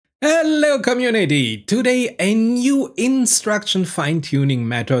Hello community! Today a new instruction fine-tuning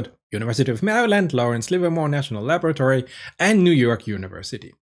method, University of Maryland, Lawrence Livermore National Laboratory and New York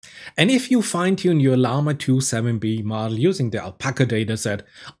University. And if you fine-tune your Llama 2 7B model using the alpaca dataset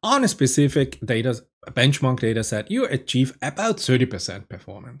on a specific benchmark dataset, you achieve about 30%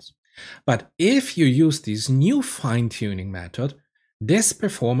 performance. But if you use this new fine-tuning method, this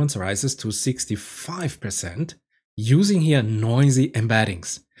performance rises to 65% using here noisy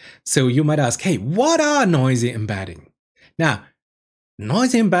embeddings. So you might ask, hey, what are noisy embeddings? Now,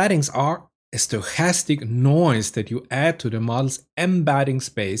 noisy embeddings are a stochastic noise that you add to the model's embedding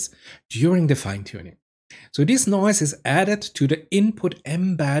space during the fine-tuning. So this noise is added to the input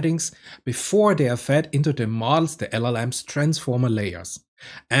embeddings before they are fed into the model's, the LLM's transformer layers.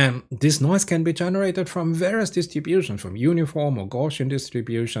 And this noise can be generated from various distributions, from uniform or Gaussian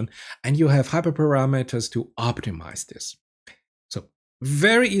distribution, and you have hyperparameters to optimize this. So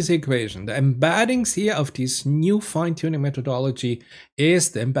very easy equation. The embeddings here of this new fine-tuning methodology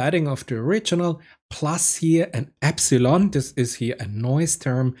is the embedding of the original plus here an epsilon. This is here a noise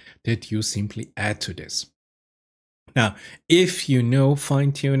term that you simply add to this. Now, if you know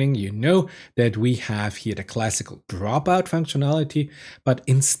fine-tuning, you know that we have here the classical dropout functionality, but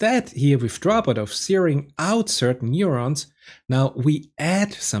instead here with dropout of zeroing out certain neurons, now we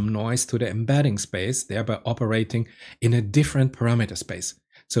add some noise to the embedding space, thereby operating in a different parameter space.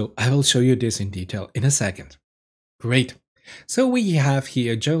 So I will show you this in detail in a second. Great. So we have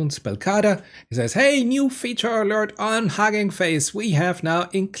here Jones Belcada. He says, hey, new feature alert on HuggingFace. We have now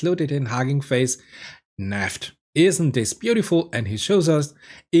included in HuggingFace NEFT. Isn't this beautiful? And he shows us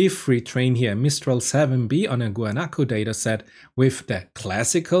if we train here Mistral 7B on a Guanaco dataset with the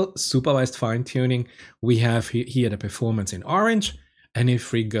classical supervised fine-tuning, we have here the performance in orange. And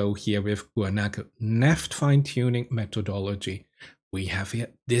if we go here with Guanaco NEFT fine-tuning methodology, we have here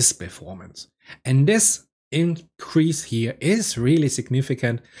this performance. And this increase here is really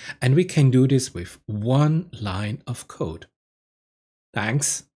significant, and we can do this with one line of code.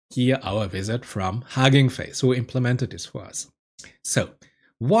 Thanks. Here our wizard from HuggingFace who implemented this for us. So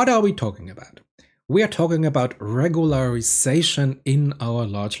what are we talking about? We are talking about regularization in our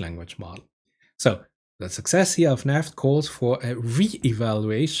large language model. So the success here of NEFT calls for a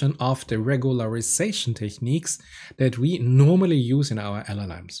re-evaluation of the regularization techniques that we normally use in our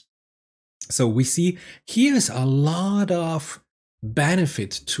LLMs. So we see here's a lot of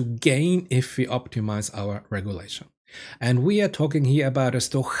benefit to gain if we optimize our regulation. And we are talking here about a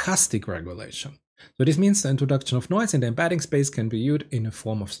stochastic regulation. So this means the introduction of noise in the embedding space can be viewed in a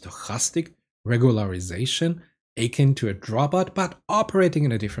form of stochastic regularization, akin to a dropout, but operating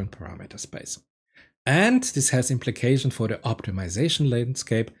in a different parameter space. And this has implications for the optimization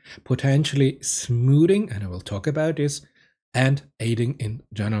landscape, potentially smoothing, and I will talk about this, and aiding in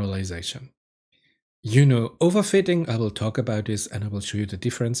generalization. You know overfitting, I will talk about this and I will show you the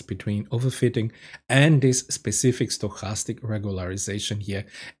difference between overfitting and this specific stochastic regularization here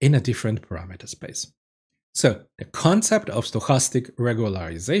in a different parameter space. So the concept of stochastic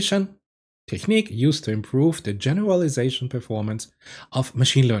regularization technique used to improve the generalization performance of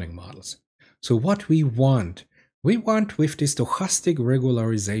machine learning models. So what we want with this stochastic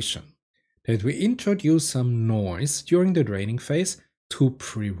regularization that we introduce some noise during the training phase to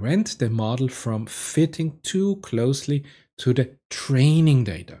prevent the model from fitting too closely to the training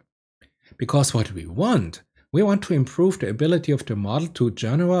data. Because what we want to improve the ability of the model to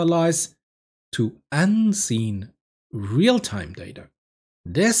generalize to unseen real-time data.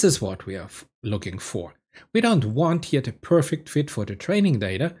 This is what we are looking for. We don't want here the perfect fit for the training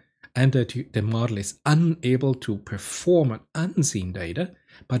data and that the model is unable to perform on unseen data,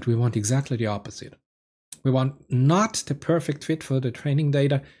 but we want exactly the opposite. We want not the perfect fit for the training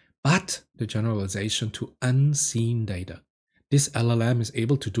data, but the generalization to unseen data. This LLM is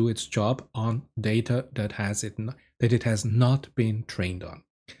able to do its job on data that it has not been trained on.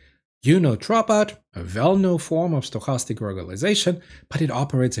 You know dropout, a well-known form of stochastic regularization, but it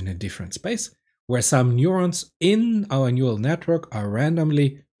operates in a different space, where some neurons in our neural network are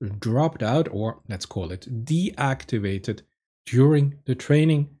randomly dropped out, or let's call it deactivated, during the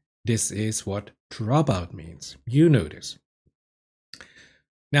training. This is what dropout means. You know this.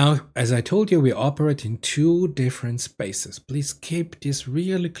 Now, as I told you, we operate in two different spaces. Please keep this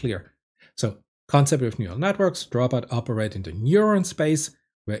really clear. So, concept of neural networks, dropout operate in the neuron space,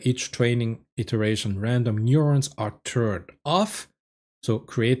 where each training iteration random neurons are turned off, so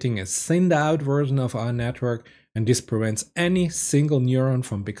creating a thinned out version of our network, and this prevents any single neuron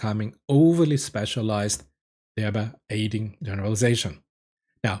from becoming overly specialized, thereby aiding generalization.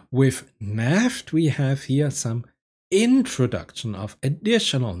 Now, with NEFT, we have here some introduction of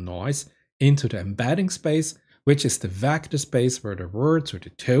additional noise into the embedding space, which is the vector space where the words or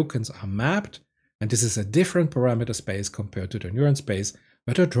the tokens are mapped. And this is a different parameter space compared to the neuron space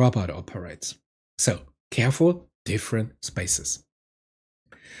where the dropout operates. So careful, different spaces.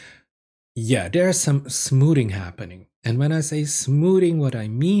 Yeah, there's some smoothing happening. And when I say smoothing, what I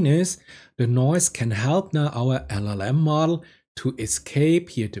mean is the noise can help now our LLM model to escape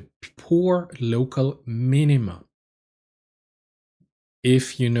here the poor local minima.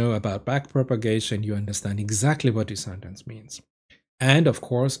 If you know about backpropagation, you understand exactly what this sentence means. And of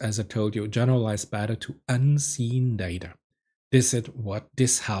course, as I told you, generalize better to unseen data. This is what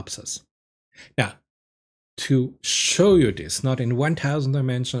this helps us. Now, to show you this, not in 1000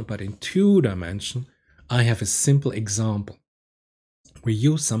 dimension, but in 2 dimension, I have a simple example. We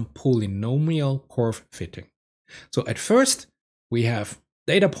use some polynomial curve fitting. So at first, we have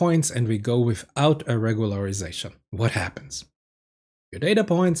data points and we go without a regularization. What happens? Your data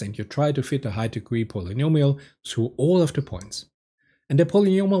points and you try to fit a high degree polynomial through all of the points. And the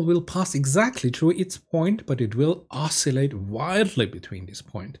polynomial will pass exactly through its point, but it will oscillate wildly between this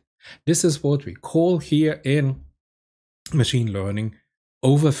point. This is what we call here in machine learning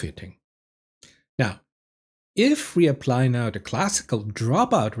overfitting. Now, if we apply now the classical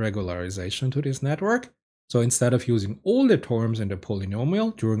dropout regularization to this network, so instead of using all the terms in the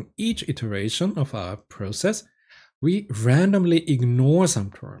polynomial during each iteration of our process, we randomly ignore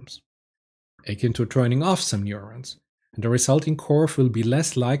some terms, akin to turning off some neurons. And the resulting curve will be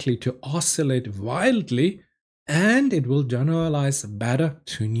less likely to oscillate wildly, and it will generalize better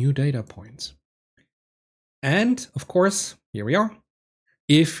to new data points. And of course, here we are.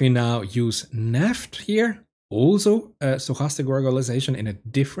 If we now use NEFT here, also a stochastic regularization in a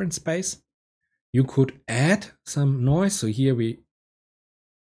different space, you could add some noise. So here we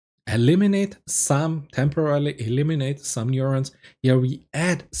temporarily eliminate some neurons. Here we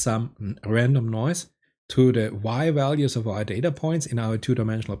add some random noise to the y values of our data points in our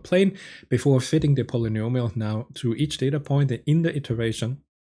 2-dimensional plane before fitting the polynomial now to each data point in the iteration.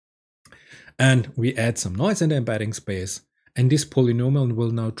 And we add some noise in the embedding space, and this polynomial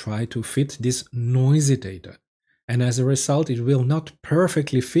will now try to fit this noisy data. And as a result, it will not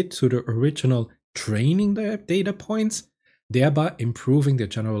perfectly fit to the original training data points, thereby improving the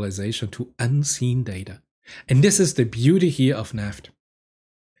generalization to unseen data. And this is the beauty here of NEFT.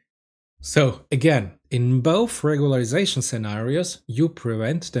 So again, in both regularization scenarios, you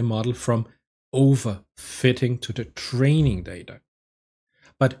prevent the model from overfitting to the training data.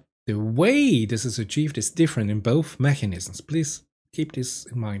 But the way this is achieved is different in both mechanisms. Please keep this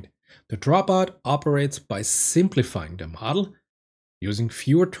in mind. The dropout operates by simplifying the model, using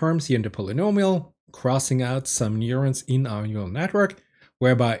fewer terms here in the polynomial, crossing out some neurons in our neural network,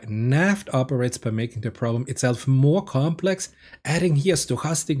 whereby NEFT operates by making the problem itself more complex, adding here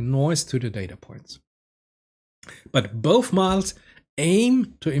stochastic noise to the data points. But both models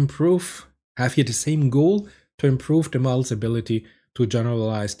aim to have here the same goal, to improve the model's ability to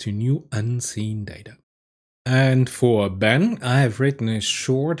generalize to new unseen data. And for Ben, I have written a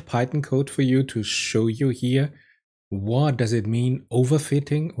short Python code for you to show you here what does it mean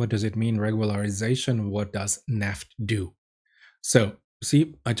overfitting, what does it mean regularization, what does NEFT do. So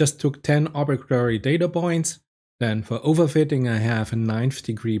see, I just took 10 arbitrary data points. Then for overfitting, I have a 9th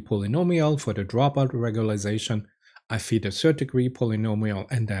degree polynomial. For the dropout regularization, I feed a 3rd degree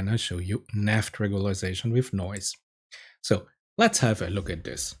polynomial, and then I show you NEFT regularization with noise. So let's have a look at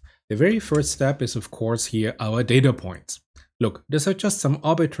this. The very first step is, of course, here our data points. Look, these are just some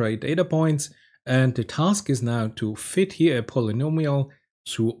arbitrary data points, and the task is now to fit here a polynomial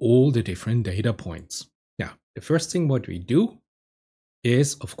through all the different data points. Now, the first thing what we do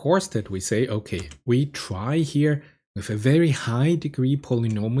is, of course, that we say, okay, we try here with a very high degree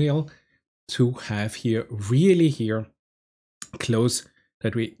polynomial to have here really here close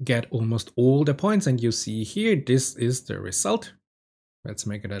that we get almost all the points. And you see here, this is the result. Let's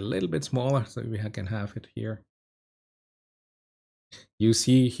make it a little bit smaller so we can have it here. You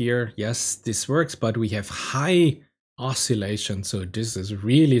see here, yes, this works, but we have high oscillation. So this is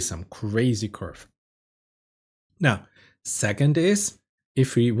really some crazy curve. Now, second is,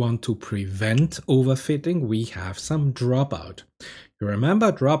 if we want to prevent overfitting, we have some dropout. You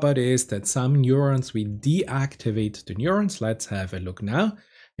remember dropout is that some neurons, we deactivate the neurons. Let's have a look now.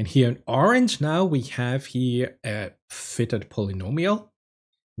 And here in orange now, we have here a fitted polynomial.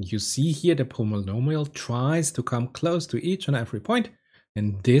 You see here the polynomial tries to come close to each and every point.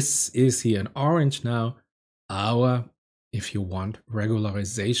 And this is here in orange now, our, if you want,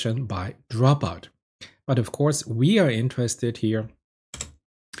 regularization by dropout. But of course, we are interested here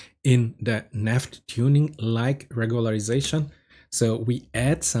in the NEFTune like regularization. So we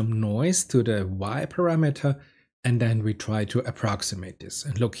add some noise to the Y parameter, and then we try to approximate this.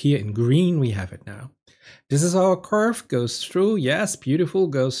 And look here in green, we have it now. This is our curve, goes through, yes, beautiful,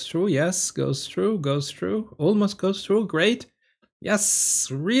 goes through, yes, goes through, almost goes through, great. Yes,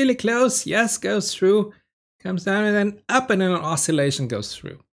 really close, yes, goes through, comes down and then up, and then an oscillation goes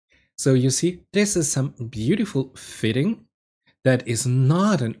through. So you see, this is some beautiful fitting that is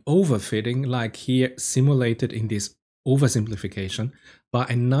not an overfitting like here simulated in this oversimplification by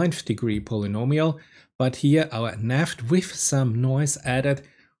a 9th degree polynomial, but here our NEFT with some noise added,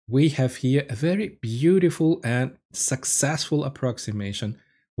 we have here a very beautiful and successful approximation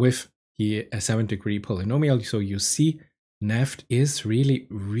with here a 7th degree polynomial. So you see NEFT is really,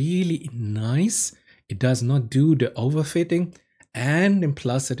 really nice. It does not do the overfitting, and in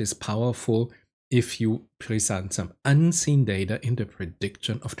plus it is powerful if you present some unseen data in the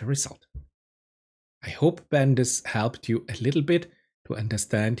prediction of the result. I hope, Ben, this helped you a little bit to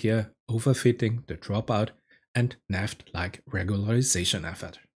understand here overfitting, the dropout, and NEFT-like regularization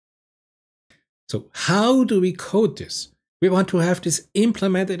effort. So how do we code this? We want to have this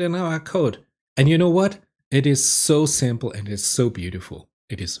implemented in our code. And you know what? It is so simple and it's so beautiful.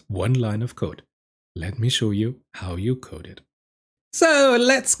 It is one line of code. Let me show you how you code it. So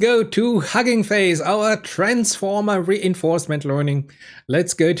let's go to HuggingFace, our transformer reinforcement learning.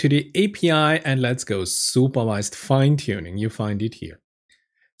 Let's go to the API and let's go supervised fine-tuning. You find it here.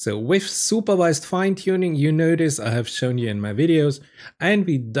 So with supervised fine-tuning, you notice I have shown you in my videos, and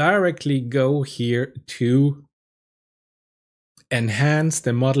we directly go here to enhance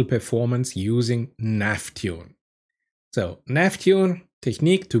the model performance using NEFTune. So NEFTune,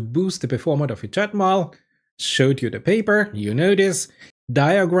 technique to boost the performance of a chat model. Showed you the paper, you notice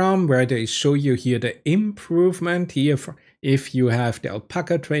diagram where they show you here the improvement here. If you have the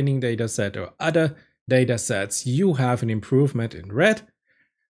alpaca training dataset or other datasets, you have an improvement in red,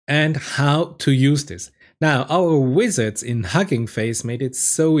 and how to use this. Now, our wizards in HuggingFace made it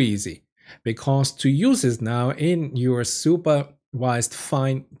so easy, because to use this now in your supervised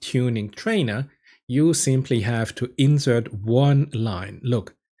fine-tuning trainer, you simply have to insert one line.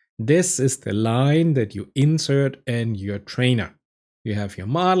 Look. This is the line that you insert in your trainer. You have your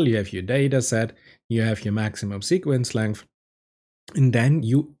model, you have your data set, you have your maximum sequence length, and then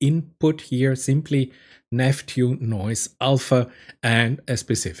you input here simply NEFTune noise alpha and a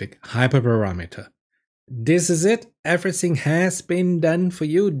specific hyperparameter. This is it. Everything has been done for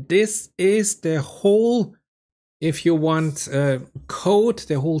you. This is the whole, if you want, code,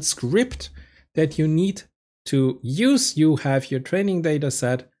 the whole script that you need to use. You have your training data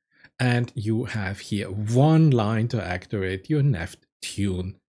set, and you have here one line to activate your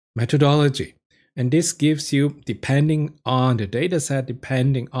NEFTune methodology. And this gives you, depending on the dataset,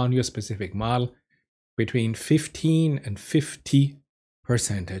 depending on your specific model, between 15 and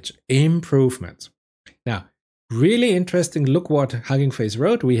 50% improvements. Now, really interesting, look what HuggingFace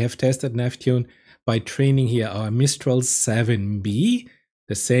wrote. We have tested NEFTune by training here our Mistral 7B,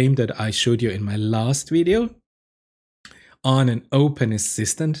 the same that I showed you in my last video, on an open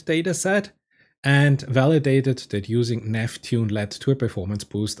assistant dataset, and validated that using NEFTune led to a performance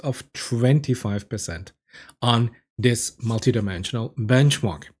boost of 25% on this multidimensional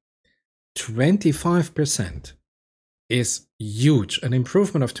benchmark. 25% is huge, an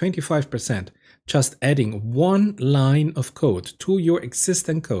improvement of 25%, just adding one line of code to your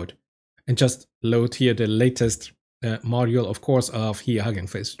existing code. And just load here the latest module, of course, of here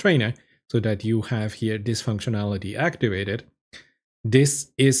HuggingFace Trainer, so that you have here this functionality activated.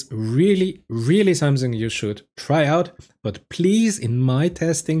 This is really, really something you should try out. But please, in my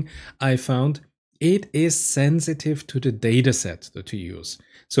testing, I found it is sensitive to the dataset that you use.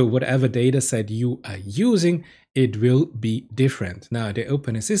 So whatever dataset you are using, it will be different. Now, the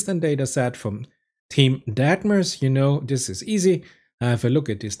Open Assistant dataset from Team Detmers, you know, this is easy. Have a look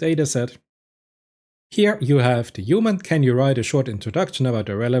at this dataset. Here you have the human. Can you write a short introduction about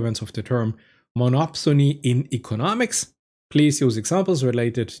the relevance of the term monopsony in economics? Please use examples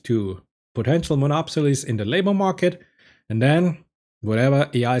related to potential monopsonies in the labor market. And then whatever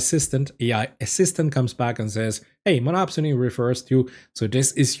AI assistant comes back and says, hey, monopsony refers to, so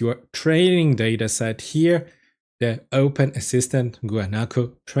this is your training data set here, the Open Assistant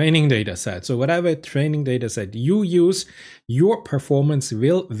Guanaco training data set. So whatever training data set you use, your performance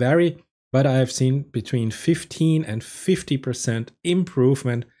will vary, but I have seen between 15 and 50%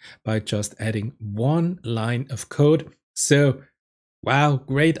 improvement by just adding one line of code. So, wow,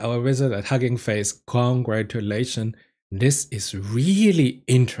 great, our wizard at HuggingFace, congratulations. This is really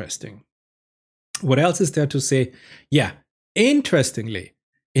interesting. What else is there to say? Yeah, interestingly,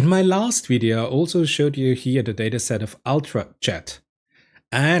 In my last video, I also showed you here the dataset of UltraJet.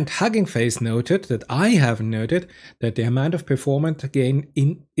 And HuggingFace noted that I have noted that the amount of performance gain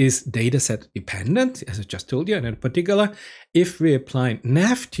is dataset dependent, as I just told you. And in particular, if we apply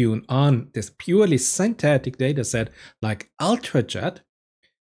NEFTune on this purely synthetic dataset like UltraJet,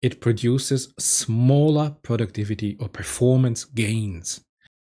 it produces smaller productivity or performance gains.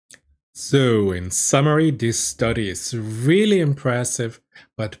 So, in summary, this study is really impressive,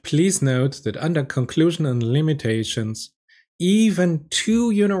 but please note that under conclusion and limitations, even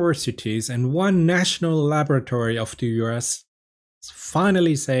 2 universities and 1 national laboratory of the US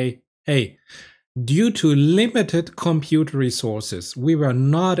finally say, hey, due to limited compute resources, we were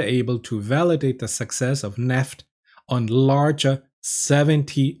not able to validate the success of NEFT on larger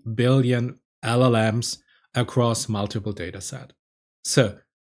 70 billion LLMs across multiple datasets. So,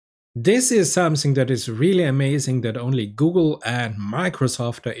 this is something that is really amazing, that only Google and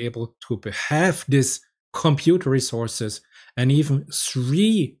Microsoft are able to have this compute resources, and even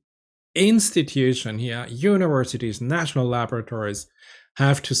 3 institutions here, universities, national laboratories,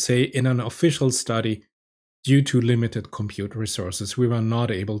 have to say in an official study, due to limited compute resources, we were not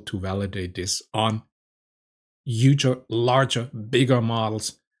able to validate this on huger, larger, bigger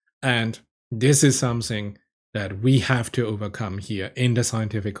models. And this is something that we have to overcome here in the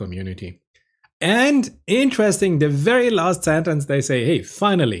scientific community. And interesting, the very last sentence, they say, hey,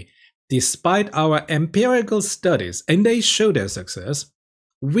 finally, despite our empirical studies, and they show their success,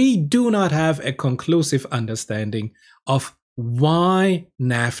 we do not have a conclusive understanding of why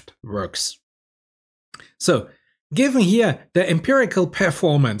NEFT works. So, given here the empirical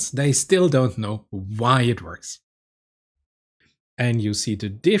performance, they still don't know why it works. And you see the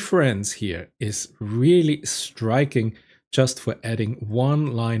difference here is really striking just for adding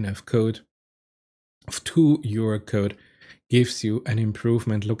 1 line of code to your code. Gives you an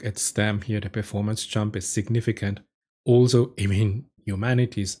improvement. Look at STEM here, the performance jump is significant. Also in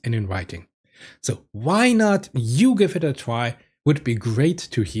humanities and in writing. So why not you give it a try? Would be great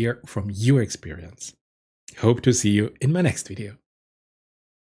to hear from your experience. Hope to see you in my next video.